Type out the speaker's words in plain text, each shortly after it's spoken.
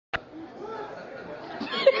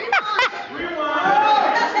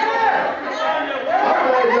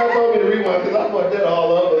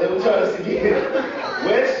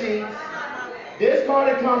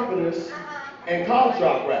Discarded comforters and cough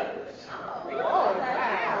drop rappers.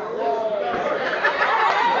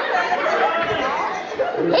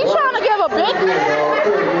 He's trying to give a bitch.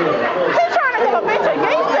 He's trying to give a bitch a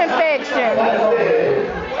yeast infection.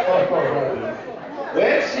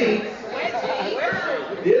 Wet sheets,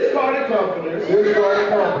 discarded comforters,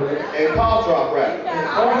 and cough drop rappers.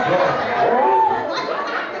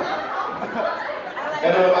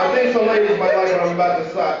 And I think some ladies might like what I'm about to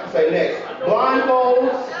say next.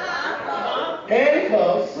 Blindfolds,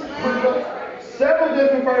 handcuffs, several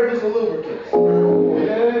different flavors of lubricants.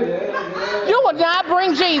 You would not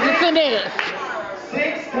bring Jesus in this.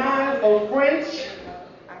 6 kinds of French,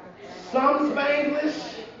 some Spanglish,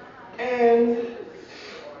 and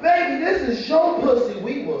baby, this is your pussy.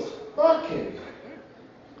 We was fucking.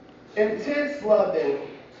 Intense loving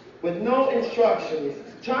with no instructions.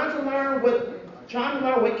 Trying to learn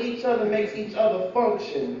what each other makes each other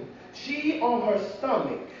function. She on her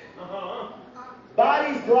stomach.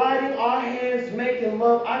 Bodies gliding, our hands making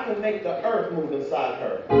love. I can make the earth move inside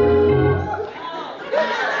her.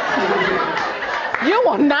 You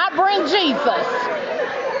will not bring Jesus.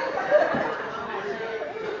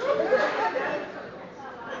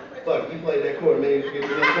 Fuck, you played that chord, man. You get to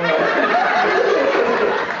this one.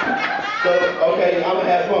 So, okay, I'm gonna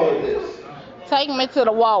have fun with this. Take me to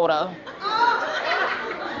the water.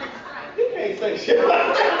 You can't say shit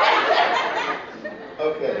like that.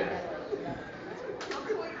 Okay.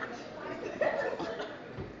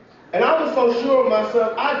 And I was so sure of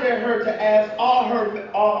myself, I dared her to ask all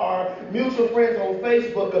our mutual friends on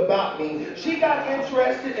Facebook about me. She got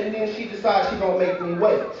interested, and then she decided she gonna make me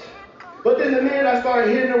wait. But then the minute I started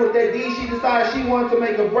hitting her with that D, she decided she wanted to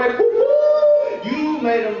make a break. Woo-hoo! You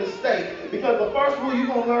made a mistake. Because the first rule you're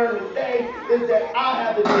gonna learn today is that I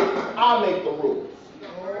have the dick, I make the rules.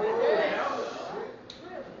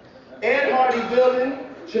 Ed Hardy villain,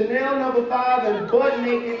 Chanel No. 5, and butt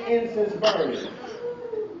naked incense burning.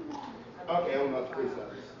 Okay, I'm about to freestyle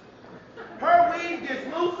this. Her weave gets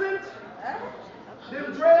loosened,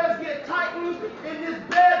 them dreads get tightened. In this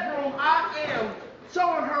bedroom, I am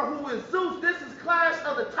showing her who is Zeus. This is Clash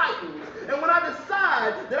of the Titans. And when I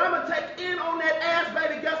decide that I'm gonna take in on that ass,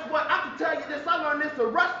 baby, guess what? I can tell you this, I learned this in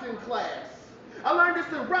wrestling class. I learned this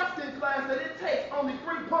in wrestling class that it takes only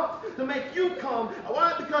 3 pumps to make you come.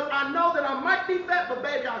 Why? Because I know that I might be fat, but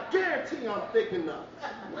baby, I guarantee I'm thick enough.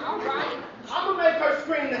 All right. I'm gonna make her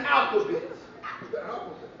scream the alphabet.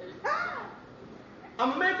 I'm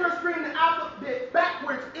gonna make her scream the alphabet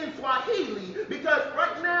backwards in Swahili, because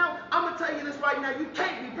right now, I'm gonna tell you this right now, you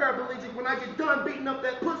can't be paraplegic when I get done beating up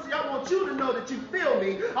that pussy. I want you to know that you feel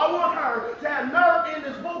me. I want her to have nerve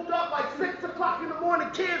endings woke up like 6 o'clock in the morning,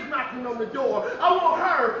 kids knocking on the door. I want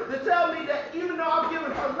her to tell me that even though I'm giving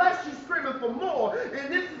her less, she's screaming for more.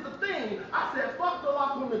 And this is the thing, I said, fuck the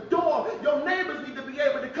lock on the door. Your neighbors need to be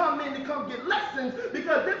able to come in and come get lessons,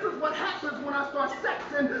 because this is what happens when I start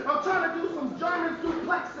sexing. I'm trying to do some German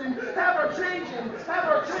suplexing, have her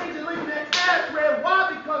changing, leaving that ass red.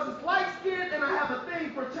 Why? Because it's light skin and I have a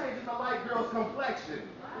thing for changing the light girl's complexion.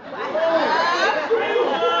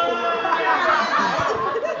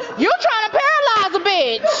 You trying to paralyze a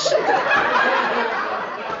bitch.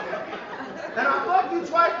 And I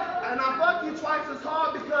fuck you twice as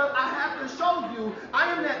hard because I have to show you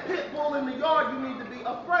I am that pit bull in the yard you need to be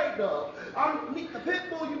afraid of. I'm the pit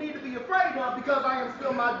bull you need to be afraid of because I am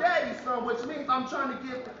still my daddy's son, which means I'm trying to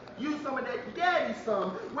give you some of that daddy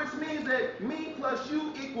son, which means that me plus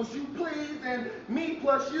you equals you please, and me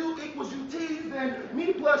plus you equals you tease, and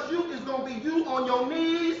me plus you is gonna be you on your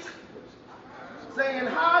knees saying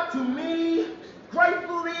hi to me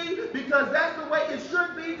gratefully, because that's the way it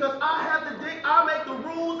should be, because I have the dick, I make the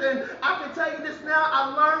rules, and I can tell you this now,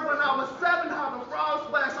 I learned when I was 7 how to frog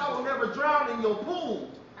splash. I will never drown in your pool.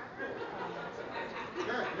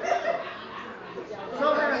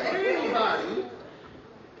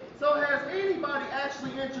 So has anybody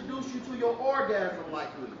actually introduced you to your orgasm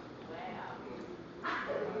like me?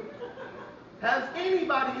 Has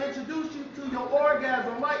anybody introduced you to your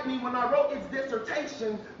orgasm like me when I wrote its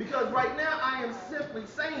dissertation? Because right now I am simply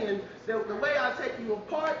saying that the way I take you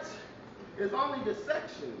apart is only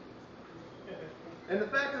dissection. And the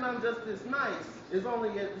fact that I'm just this nice is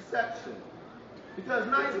only a deception. Because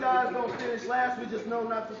nice guys don't finish last, we just know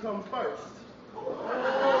not to come first.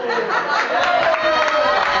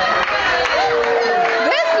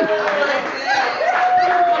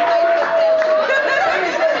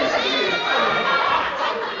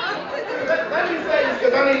 Let me say this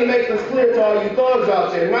because I need to make this clear to all you thugs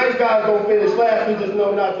out there. Nice guys don't finish last, we just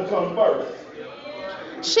know not to come first.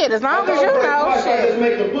 Shit, as long as you know, I shit. just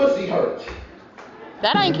make the pussy hurt.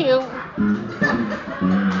 That ain't cute.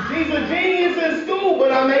 She's a genius in school,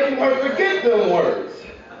 but I'm making her forget them words.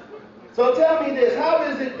 So tell me this, how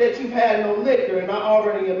is it that you've had no liquor and I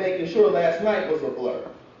already am making sure last night was a blur?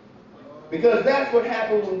 Because that's what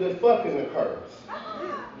happens when good fucking occurs.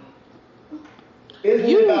 Isn't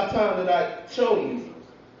it about time that I show you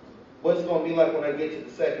what it's going to be like when I get to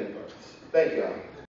the second verse? Thank y'all.